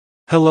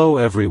Hello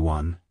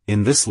everyone,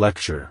 in this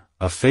lecture,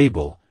 a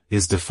fable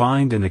is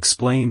defined and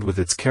explained with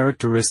its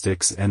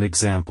characteristics and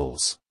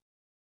examples.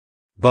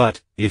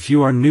 But, if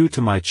you are new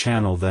to my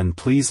channel then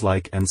please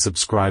like and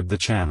subscribe the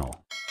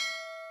channel.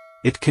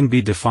 It can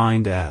be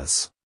defined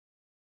as: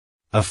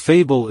 a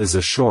fable is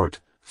a short,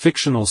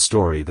 fictional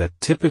story that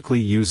typically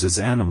uses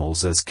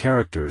animals as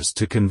characters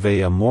to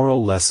convey a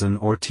moral lesson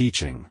or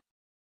teaching.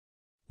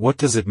 What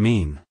does it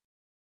mean?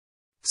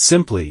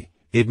 Simply,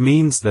 it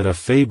means that a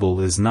fable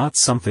is not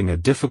something a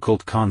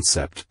difficult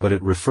concept, but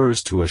it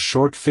refers to a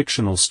short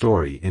fictional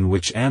story in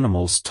which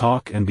animals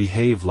talk and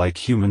behave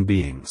like human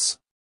beings.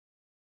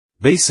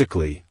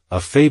 Basically, a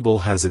fable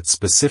has its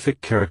specific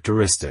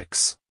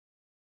characteristics.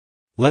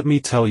 Let me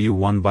tell you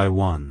one by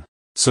one,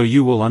 so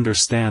you will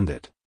understand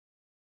it.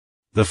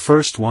 The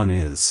first one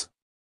is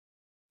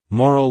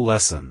moral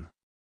lesson.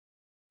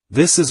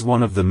 This is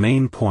one of the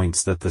main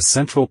points, that the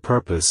central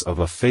purpose of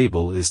a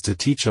fable is to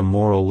teach a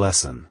moral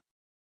lesson.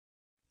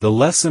 The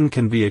lesson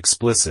can be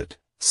explicit,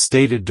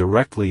 stated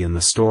directly in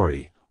the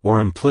story, or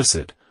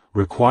implicit,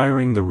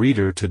 requiring the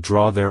reader to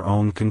draw their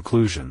own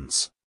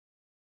conclusions.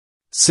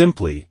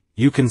 Simply,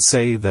 you can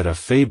say that a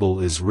fable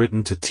is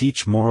written to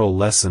teach moral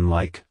lesson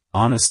like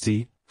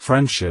honesty,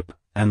 friendship,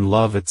 and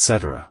love,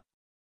 etc.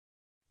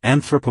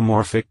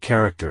 Anthropomorphic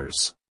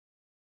characters.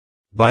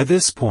 By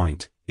this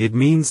point, it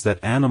means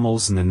that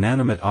animals and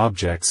inanimate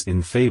objects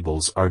in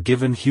fables are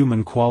given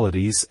human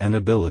qualities and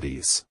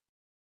abilities.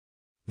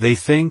 They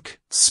think,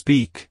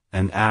 speak,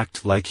 and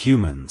act like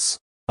humans,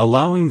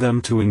 allowing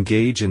them to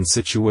engage in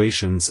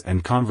situations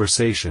and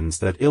conversations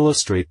that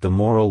illustrate the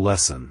moral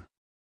lesson.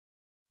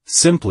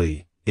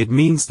 Simply, it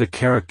means the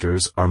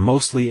characters are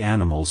mostly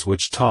animals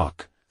which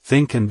talk,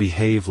 think and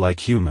behave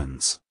like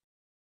humans.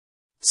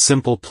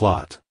 Simple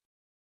plot.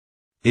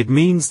 It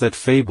means that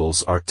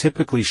fables are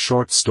typically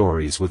short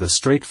stories with a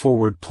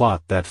straightforward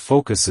plot that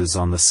focuses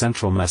on the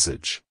central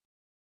message.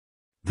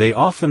 They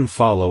often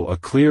follow a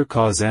clear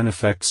cause and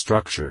effect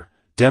structure,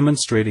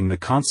 demonstrating the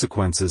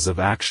consequences of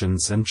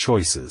actions and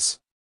choices.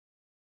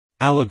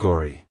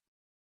 Allegory.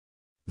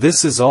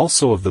 This is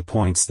also of the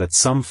points that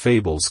some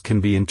fables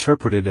can be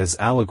interpreted as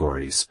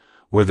allegories,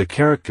 where the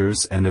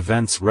characters and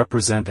events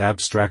represent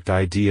abstract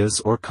ideas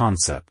or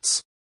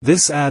concepts.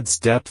 This adds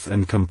depth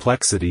and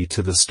complexity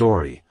to the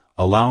story,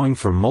 allowing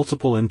for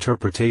multiple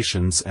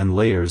interpretations and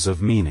layers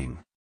of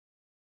meaning.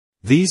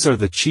 These are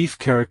the chief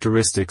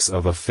characteristics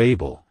of a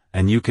fable,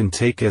 and you can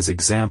take as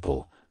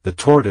example, the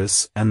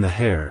tortoise and the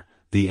hare,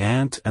 the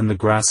ant and the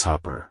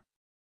grasshopper,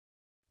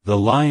 the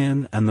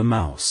lion and the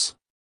mouse.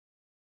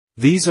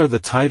 These are the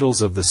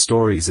titles of the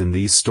stories. In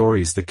these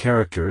stories the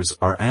characters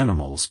are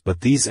animals,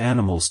 but these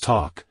animals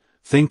talk,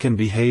 think and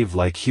behave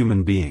like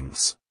human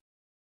beings.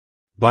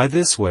 By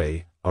this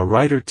way, a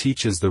writer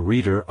teaches the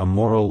reader a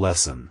moral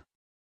lesson.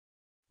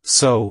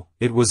 So,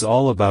 it was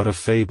all about a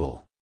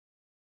fable.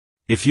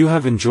 If you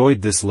have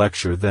enjoyed this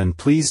lecture then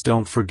please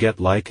don't forget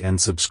like and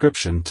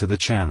subscription to the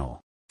channel.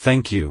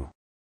 Thank you.